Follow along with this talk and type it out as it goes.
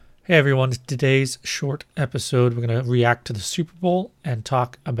Hey everyone, today's short episode, we're going to react to the Super Bowl and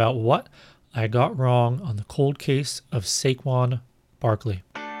talk about what I got wrong on the cold case of Saquon Barkley.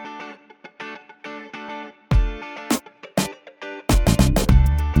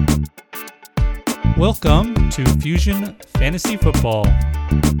 Welcome to Fusion Fantasy Football.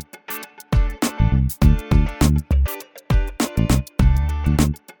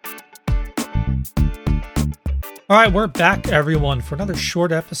 All right, we're back, everyone, for another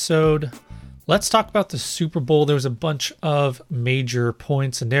short episode. Let's talk about the Super Bowl. There was a bunch of major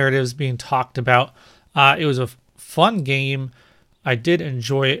points and narratives being talked about. It was a fun game. I did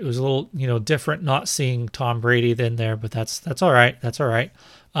enjoy it. It was a little, different not seeing Tom Brady in there, but that's all right. That's all right.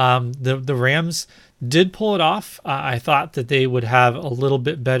 The Rams did pull it off. I thought that they would have a little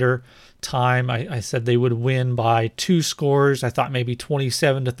bit better time. I said they would win by 2 scores. I thought maybe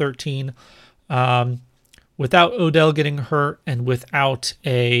 27-13. Without Odell getting hurt and without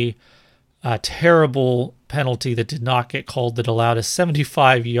a terrible penalty that did not get called that allowed a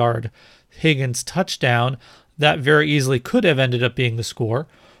 75-yard Higgins touchdown, that very easily could have ended up being the score,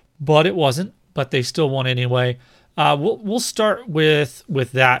 but it wasn't. But they still won anyway. We'll start with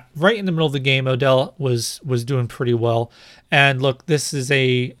that. Right in the middle of the game, Odell was doing pretty well. And look, this is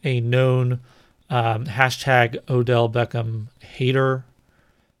a known hashtag Odell Beckham hater,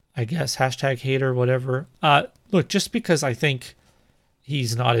 I guess, hashtag hater, whatever. Look, just because I think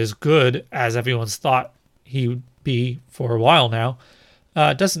he's not as good as everyone's thought he would be for a while now,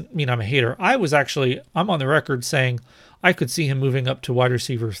 doesn't mean I'm a hater. I'm on the record saying I could see him moving up to wide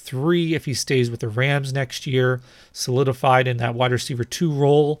receiver 3 if he stays with the Rams next year, solidified in that wide receiver 2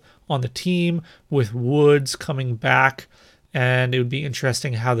 role on the team with Woods coming back. And it would be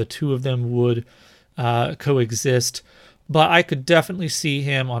interesting how the two of them would coexist. But I could definitely see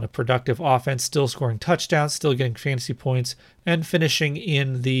him on a productive offense, still scoring touchdowns, still getting fantasy points, and finishing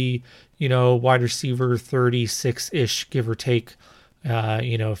in the, wide receiver 36-ish, give or take,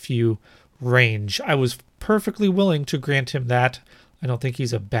 a few range. I was perfectly willing to grant him that. I don't think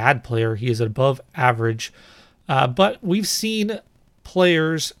he's a bad player. He is above average. But we've seen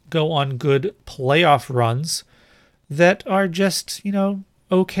players go on good playoff runs that are just,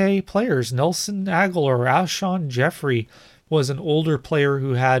 okay players. Nelson Agholor, Alshon Jeffrey was an older player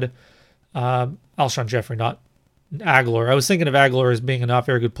who had Alshon Jeffrey, not Agholor. I was thinking of Agholor as being a not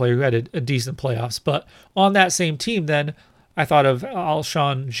very good player who had a decent playoffs. But on that same team, then I thought of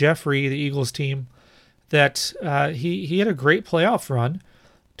Alshon Jeffrey, the Eagles team, that he had a great playoff run.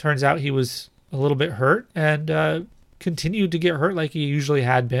 Turns out he was a little bit hurt and continued to get hurt like he usually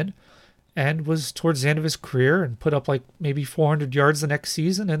had been, and was towards the end of his career and put up like maybe 400 yards the next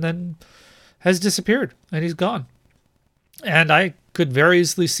season and then has disappeared and he's gone. And I could very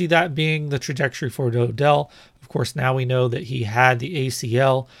easily see that being the trajectory for Odell. Of course, now we know that he had the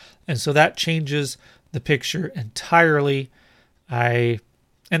ACL, and so that changes the picture entirely. And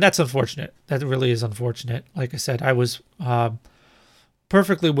that's unfortunate. That really is unfortunate. Like I said, I was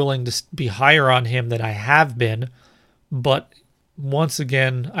perfectly willing to be higher on him than I have been, but once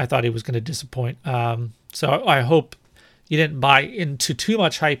again, I thought he was going to disappoint. So I hope you didn't buy into too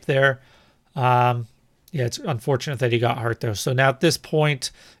much hype there. It's unfortunate that he got hurt, though. So now at this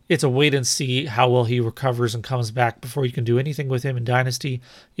point, it's a wait and see how well he recovers and comes back before you can do anything with him in Dynasty.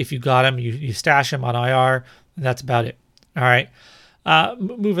 If you got him, you stash him on IR, and that's about it. All right.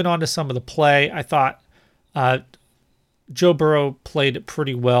 Moving on to some of the play, I thought Joe Burrow played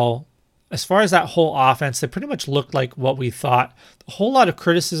pretty well. As far as that whole offense, they pretty much looked like what we thought. A whole lot of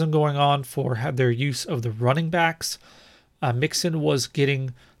criticism going on for their use of the running backs. Mixon was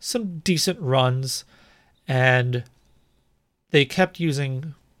getting some decent runs, and they kept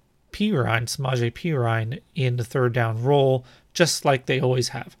using Samaje Perine in the third down role, just like they always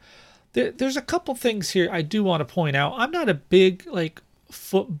have. There's a couple things here I do want to point out. I'm not a big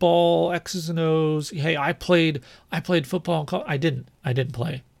football X's and O's. Hey, I played football in college. I didn't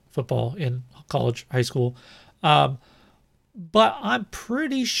play football in college, high school. But I'm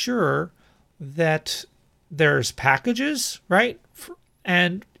pretty sure that there's packages, right?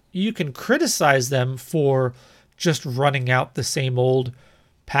 And you can criticize them for just running out the same old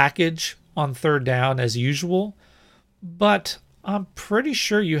package on third down as usual. But I'm pretty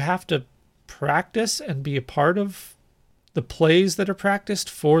sure you have to practice and be a part of the plays that are practiced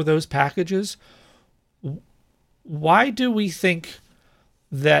for those packages. Why do we think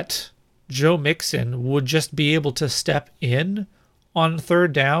that Joe Mixon would just be able to step in on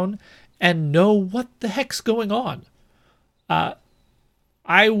third down and know what the heck's going on?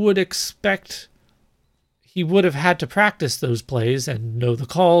 I would expect he would have had to practice those plays and know the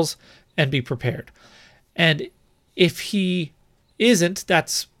calls and be prepared. And if he isn't,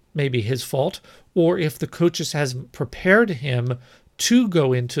 that's maybe his fault, or if the coaches hasn't prepared him to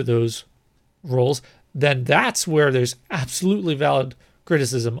go into those roles, then that's where there's absolutely valid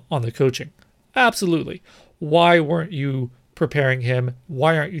criticism on the coaching. Absolutely. Why weren't you preparing him?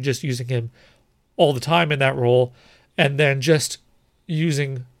 Why aren't you just using him all the time in that role and then just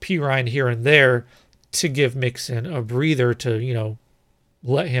using Perine here and there to give Mixon a breather to,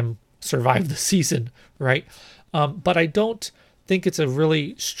 let him survive the season, right? But I don't think it's a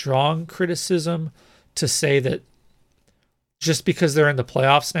really strong criticism to say that just because they're in the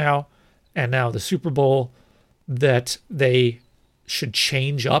playoffs now and now the Super Bowl, that they should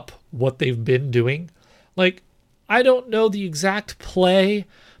change up what they've been doing. Like, I don't know the exact play,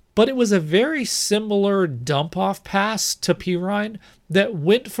 but it was a very similar dump-off pass to Perine that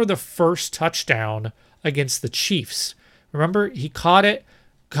went for the first touchdown against the Chiefs. Remember, he caught it,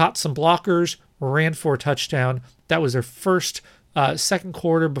 got some blockers, ran for a touchdown. That was their first second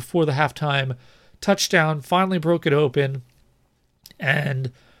quarter before the halftime touchdown, finally broke it open,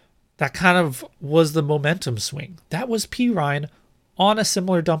 and that kind of was the momentum swing. That was Perine on a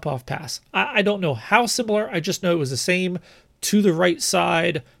similar dump-off pass. I don't know how similar, I just know it was the same to the right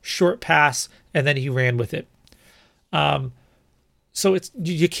side, short pass, and then he ran with it. So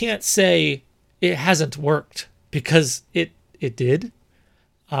you can't say it hasn't worked because it did.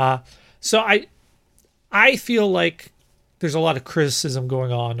 So I feel like there's a lot of criticism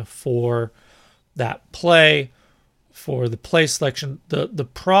going on for that play, for the play selection. The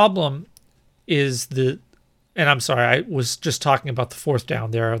problem is and I'm sorry, I was just talking about the fourth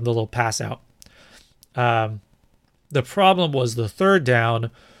down there, the little pass out. The problem was the third down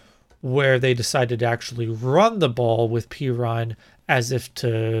where they decided to actually run the ball with Perine as if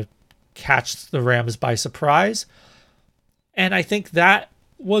to catch the Rams by surprise. And I think that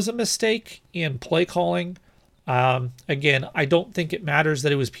was a mistake in play calling. Again, I don't think it matters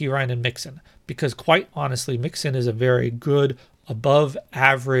that it was Perine and Mixon, because quite honestly, Mixon is a very good, above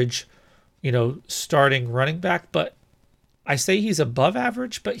average, starting running back. But I say he's above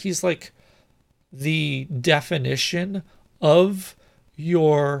average, but he's like the definition of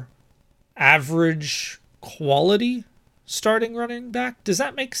your average quality starting running back. Does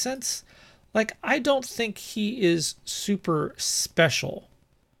that make sense? Like, I don't think he is super special.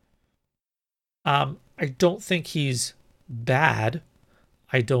 I don't think he's bad.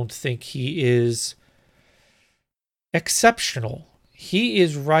 I don't think he is exceptional. He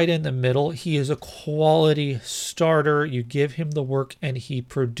is right in the middle. He is a quality starter. You give him the work and he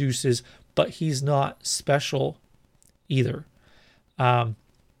produces, but he's not special either. You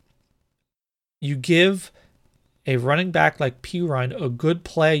give a running back like Perine a good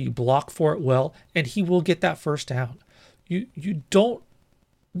play, you block for it well, and he will get that first down. You don't,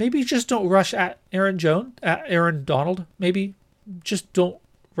 maybe just don't rush at Aaron Donald. Maybe just don't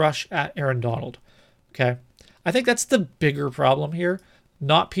rush at Aaron Donald. Okay? I think that's the bigger problem here.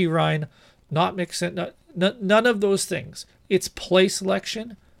 Not Perine, not Mixon, none of those things. It's play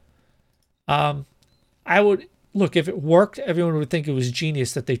selection. I would look, if it worked, everyone would think it was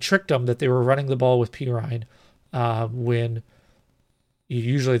genius that they tricked them, that they were running the ball with Perine when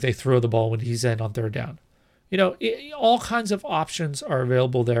usually they throw the ball when he's in on third down. All kinds of options are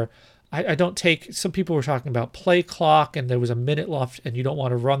available there. I don't take, some people were talking about play clock and there was a minute left and you don't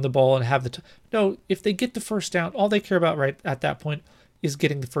want to run the ball and have no, if they get the first down, all they care about right at that point is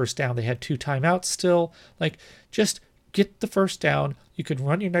getting the first down. They had 2 timeouts still. Like, just get the first down. You can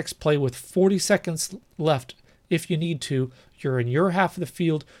run your next play with 40 seconds left if you need to. You're in your half of the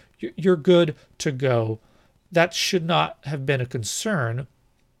field. You're good to go. That should not have been a concern.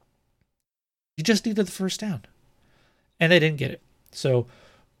 You just needed the first down. And they didn't get it. So,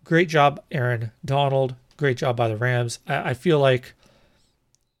 great job, Aaron Donald. Great job by the Rams. I feel like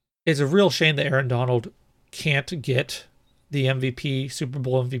it's a real shame that Aaron Donald can't get the MVP, Super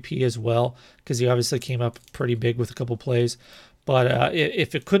Bowl MVP as well, because he obviously came up pretty big with a couple plays. But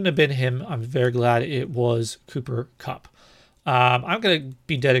if it couldn't have been him, I'm very glad it was Cooper Kupp. I'm going to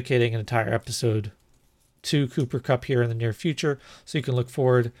be dedicating an entire episode to Cooper Kupp here in the near future, so you can look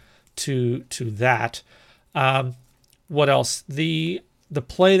forward to that. What else? The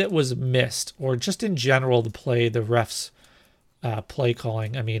play that was missed, or just in general, the refs play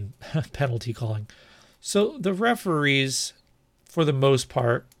calling, penalty calling. So the referees, for the most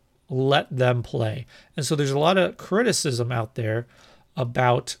part, let them play. And so there's a lot of criticism out there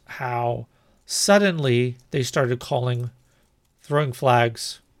about how suddenly they started throwing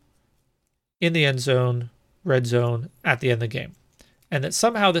flags in the end zone, red zone, at the end of the game. And that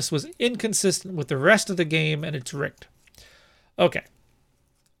somehow this was inconsistent with the rest of the game and it's rigged. Okay.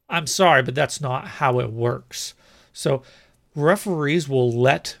 I'm sorry, but that's not how it works. So referees will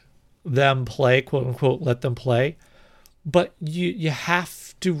let them play, quote unquote, let them play. But you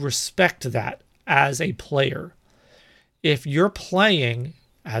have to respect that as a player. If you're playing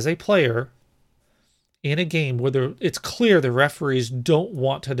as a player in a game where it's clear the referees don't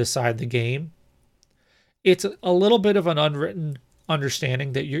want to decide the game, it's a little bit of an unwritten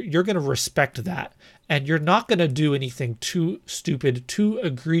understanding that you're going to respect that. And you're not going to do anything too stupid, too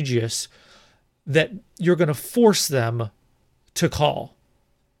egregious that you're going to force them to call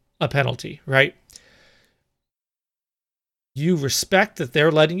a penalty, right? You respect that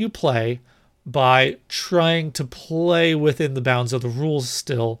they're letting you play by trying to play within the bounds of the rules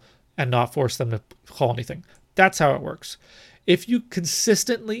still and not force them to call anything. That's how it works. If you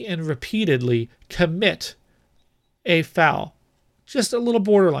consistently and repeatedly commit a foul, just a little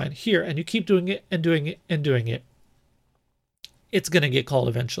borderline here, and you keep doing it and doing it and doing it, it's going to get called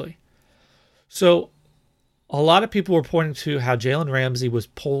eventually. So a lot of people were pointing to how Jalen Ramsey was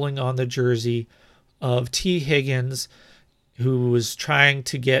pulling on the jersey of T. Higgins, who was trying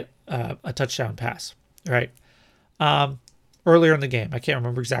to get a touchdown pass, right? Earlier in the game. I can't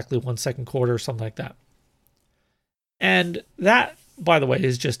remember exactly, 1 second quarter or something like that. And that, by the way,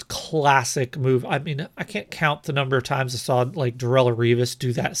 is just classic move. I mean, I can't count the number of times I saw like Darrelle Revis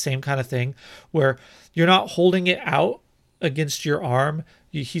do that same kind of thing where you're not holding it out against your arm.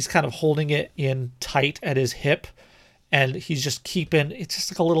 He's kind of holding it in tight at his hip, and he's just keeping, it's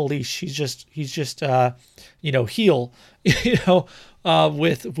just like a little leash. He's just heel,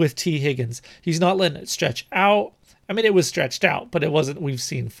 with T. Higgins. He's not letting it stretch out. I mean, it was stretched out, but it wasn't, we've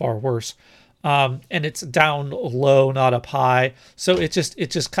seen far worse. And it's down low, not up high. So it's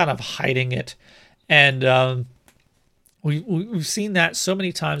just kind of hiding it. And we've seen that so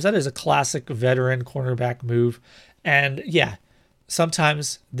many times. That is a classic veteran cornerback move. And yeah,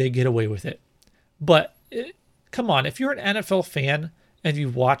 sometimes they get away with it. But come on, if you're an NFL fan and you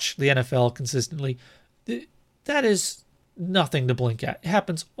watch the NFL consistently, that is nothing to blink at. It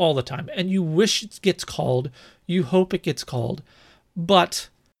happens all the time. And you wish it gets called. You hope it gets called. But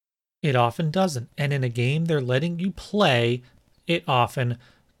it often doesn't. And in a game they're letting you play, it often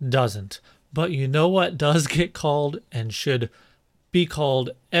doesn't. But you know what does get called and should be called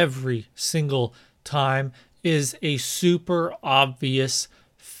every single time is a super obvious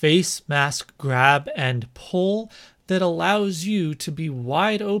face mask grab and pull that allows you to be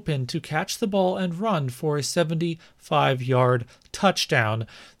wide open to catch the ball and run for a 75-yard touchdown.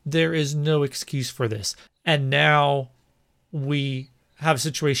 There is no excuse for this. And now we have a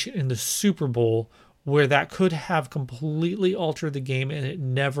situation in the Super Bowl where that could have completely altered the game, and it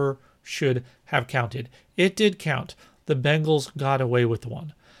never should have counted. It did count. The Bengals got away with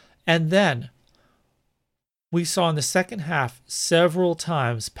one. And then we saw in the second half several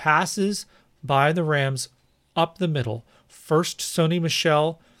times passes by the Rams up the middle. First, Sony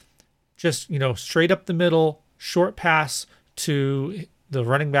Michel, just, straight up the middle, short pass to the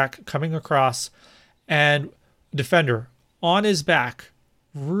running back coming across, and defender on his back,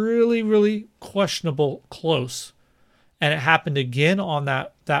 really, really questionable close. And it happened again on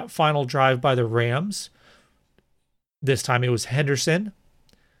that final drive by the Rams. This time it was Henderson.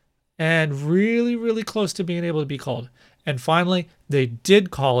 And really, really close to being able to be called. And finally, they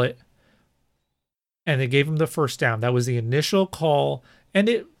did call it. And they gave him the first down. That was the initial call.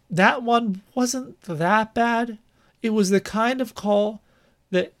 And that one wasn't that bad. It was the kind of call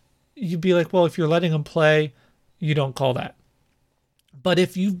that you'd be like, well, if you're letting him play, you don't call that. But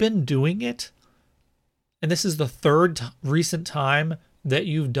if you've been doing it, and this is the third recent time that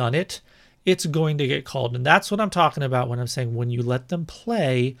you've done it, it's going to get called. And that's what I'm talking about when I'm saying when you let them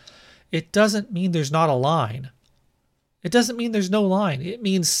play, it doesn't mean there's not a line. It doesn't mean there's no line. It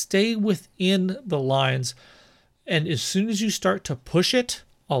means stay within the lines. And as soon as you start to push it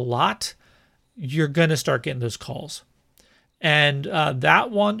a lot, you're going to start getting those calls. And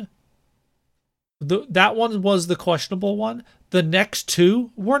that one was the questionable one. The next two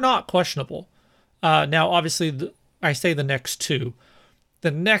were not questionable. Now, obviously, I say the next two.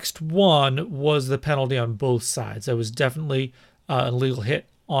 The next one was the penalty on both sides. That was definitely an illegal hit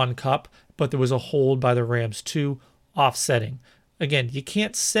on Kupp, but there was a hold by the Rams too, offsetting. Again, you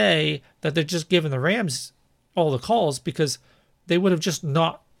can't say that they're just giving the Rams all the calls because they would have just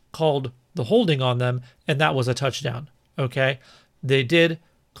not called the holding on them, and that was a touchdown. Okay? They did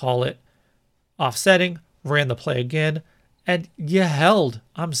call it offsetting, ran the play again, and you held.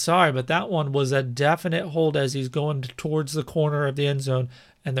 I'm sorry, but that one was a definite hold as he's going towards the corner of the end zone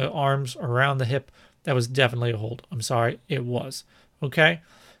and the arms around the hip. That was definitely a hold. I'm sorry, it was. Okay?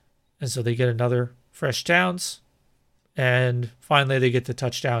 And so they get another fresh downs, and finally they get the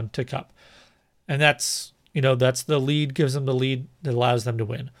touchdown to Kupp. And that's the lead, gives them the lead that allows them to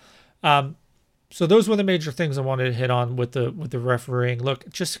win. So those were the major things I wanted to hit on with the refereeing. Look,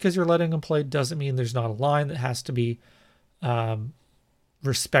 just because you're letting them play doesn't mean there's not a line that has to be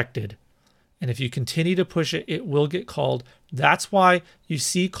respected. And if you continue to push it, it will get called. That's why you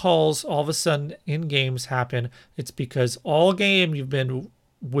see calls all of a sudden in games happen. It's because all game you've been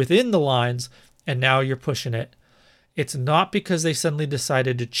within the lines and now you're pushing it. It's not because they suddenly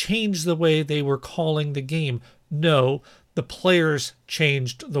decided to change the way they were calling the game. No, the players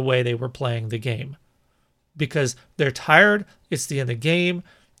changed the way they were playing the game because they're tired. It's the end of the game.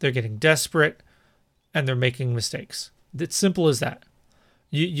 They're getting desperate and they're making mistakes. It's simple as that.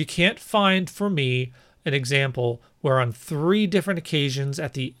 You can't find for me an example where on 3 different occasions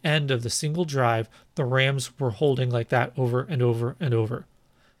at the end of the single drive, the Rams were holding like that over and over and over.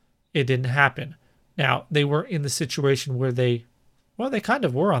 It didn't happen. Now, they were in the situation where they kind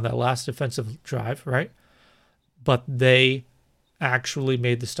of were on that last defensive drive, right? But they actually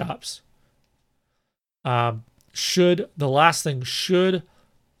made the stops. Should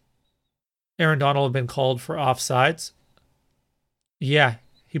Aaron Donald have been called for offsides? Yeah,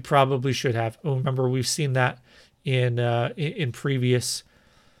 he probably should have. Remember, we've seen that in previous.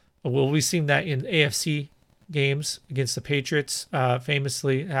 Well, we've seen that in AFC games against the Patriots.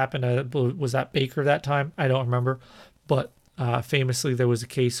 Famously happened. Was that Baker that time? I don't remember, but famously there was a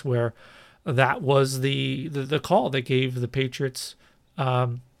case where that was the call that gave the Patriots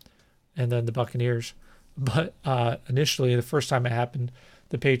and then the Buccaneers. But initially, the first time it happened,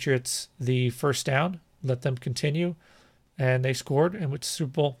 the Patriots, the first down, let them continue, and they scored and went to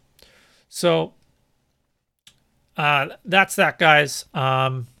Super Bowl. So that's that, guys.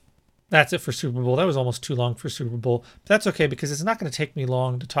 That's it for Super Bowl. That was almost too long for Super Bowl. But that's okay because it's not going to take me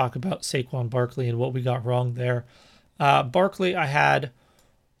long to talk about Saquon Barkley and what we got wrong there. Barkley, I had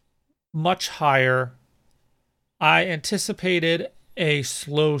much higher. I anticipated a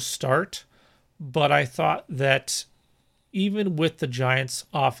slow start, but I thought that even with the Giants'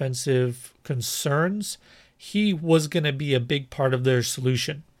 offensive concerns, he was going to be a big part of their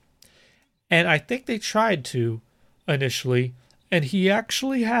solution. And I think they tried to initially. And he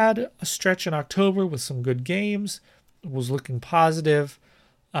actually had a stretch in October with some good games, was looking positive.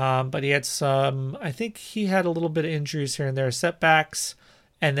 But he had I think he had a little bit of injuries here and there, setbacks.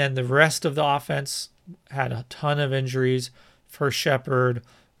 And then the rest of the offense had a ton of injuries. First Shepard,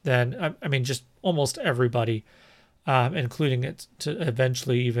 then, just almost everybody, including it to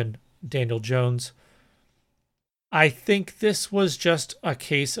eventually even Daniel Jones. I think this was just a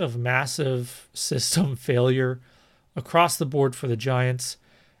case of massive system failure across the board for the Giants,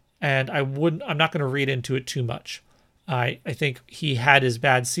 and I'm not going to read into it too much. I think he had his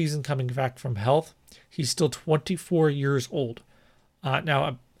bad season coming back from health. He's still 24 years old.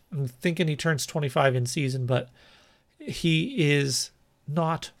 Now, I'm thinking he turns 25 in season, but he is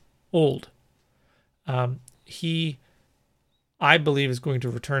not old. He, I believe, is going to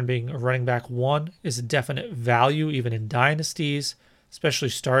return being a running back one, is a definite value even in dynasties, especially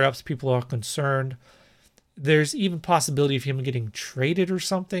startups. People are concerned. There's even possibility of him getting traded or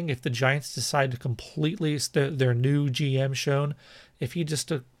something if the Giants decide to completely, their new GM shown, if he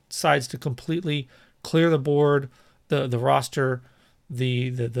just decides to completely clear the board, the roster,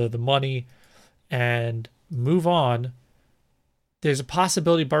 the money, and move on. There's a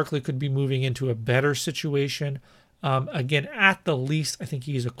possibility Barkley could be moving into a better situation. Again, at the least, I think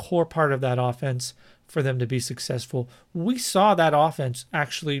he's a core part of that offense for them to be successful. We saw that offense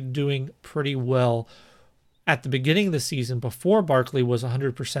actually doing pretty well at the beginning of the season before Barkley was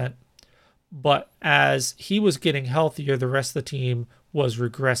 100%. But as he was getting healthier, the rest of the team was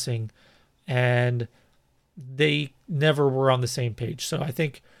regressing, and they never were on the same page. So I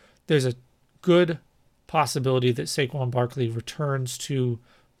think there's a good possibility that Saquon Barkley returns to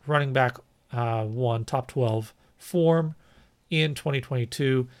running back one, top 12 form in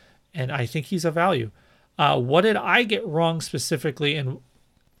 2022, and I think he's a value. What did I get wrong specifically? And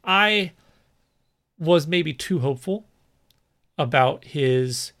I was maybe too hopeful about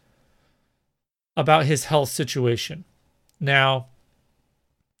his health situation. Now,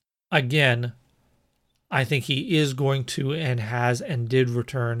 again, I think he is going to and has and did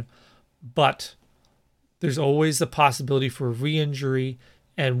return, but there's always the possibility for re-injury,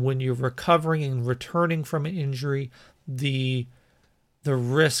 and when you're recovering and returning from an injury, the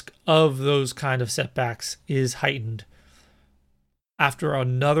risk of those kind of setbacks is heightened. After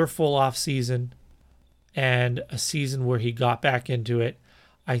another full off season and a season where he got back into it,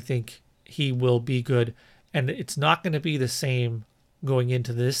 I think he will be good. And it's not going to be the same going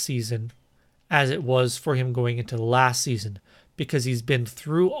into this season as it was for him going into last season, because he's been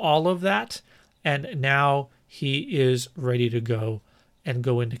through all of that and now he is ready to go. and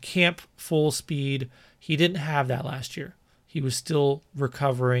go into camp full speed. He didn't have that last year. He was still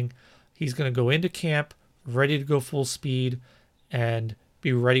recovering. He's going to go into camp ready to go full speed and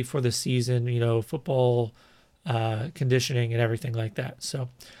be ready for the season, football conditioning and everything like that. So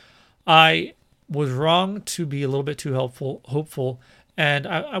I was wrong to be a little bit too hopeful, and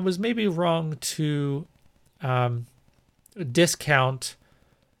I was maybe wrong to discount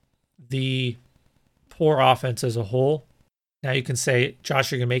the poor offense as a whole. Now you can say,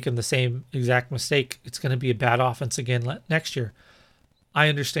 Josh, you're going to make him the same exact mistake. It's going to be a bad offense again next year. I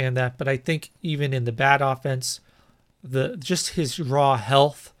understand that, but I think even in the bad offense, just his raw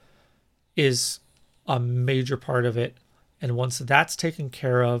health is a major part of it. And once that's taken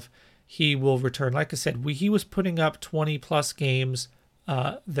care of, he will return. Like I said, he was putting up 20 plus games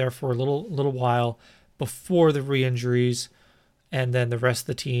there for a little while before the re-injuries, and then the rest of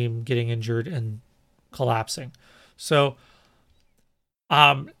the team getting injured and collapsing. So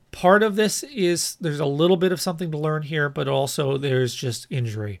part of this is there's a little bit of something to learn here, but also there's just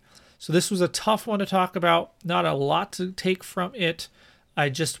injury. So this was a tough one to talk about. Not a lot to take from it. I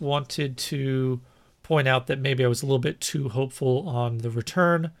just wanted to point out that maybe I was a little bit too hopeful on the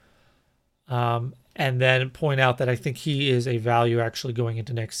return. And then point out that I think he is a value actually going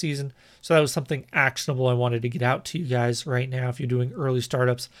into next season. So that was something actionable I wanted to get out to you guys right now if you're doing early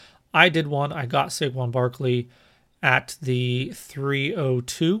startups. I did one. I got Saquon Barkley at the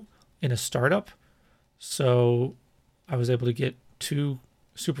 302 in a startup. So I was able to get 2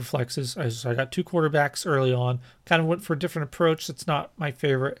 super flexes. I got 2 quarterbacks early on. Kind of went for a different approach. It's not my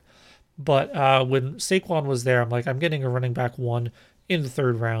favorite. But when Saquon was there, I'm like, I'm getting a running back 1 in the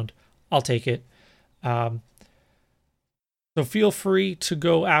 3rd round. I'll take it. So feel free to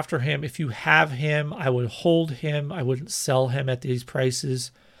go after him. If you have him, I would hold him. I wouldn't sell him at these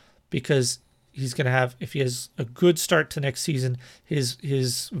prices because he's going to have, if he has a good start to next season,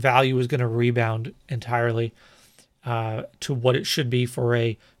 his value is going to rebound entirely to what it should be for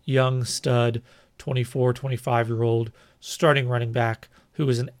a young stud, 24, 25-year-old starting running back who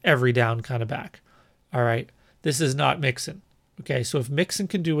is an every down kind of back. All right. This is not Mixon. Okay. So if Mixon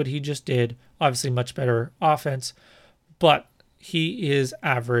can do what he just did, obviously much better offense, but he is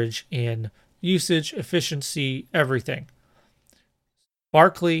average in usage, efficiency, everything.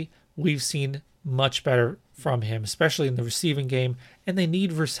 Barkley, we've seen much better from him, especially in the receiving game, and they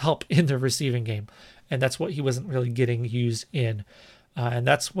need help in the receiving game, and that's what he wasn't really getting used in, and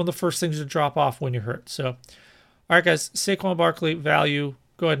that's one of the first things to drop off when you're hurt. So, all right, guys, Saquon Barkley, value,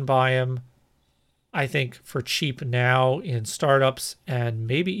 go ahead and buy him. I think for cheap now in startups and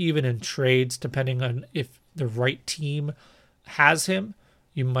maybe even in trades, depending on if the right team has him,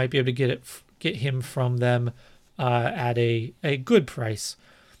 you might be able to get him from them at a good price.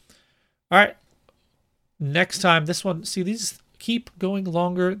 All right. Next time, this one, see, these keep going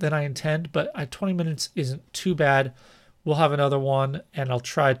longer than I intend, but 20 minutes isn't too bad. We'll have another one, and I'll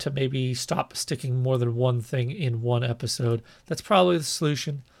try to maybe stop sticking more than one thing in one episode. That's probably the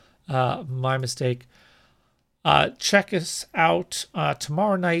solution. My mistake. Check us out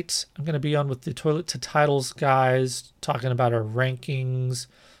tomorrow night. I'm going to be on with the Toilet to Titles guys talking about our rankings.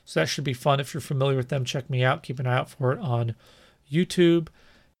 So that should be fun. If you're familiar with them, check me out. Keep an eye out for it on YouTube.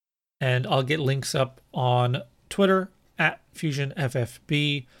 And I'll get links up on Twitter at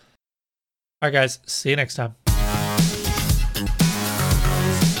FusionFFB. All right, guys. See you next time.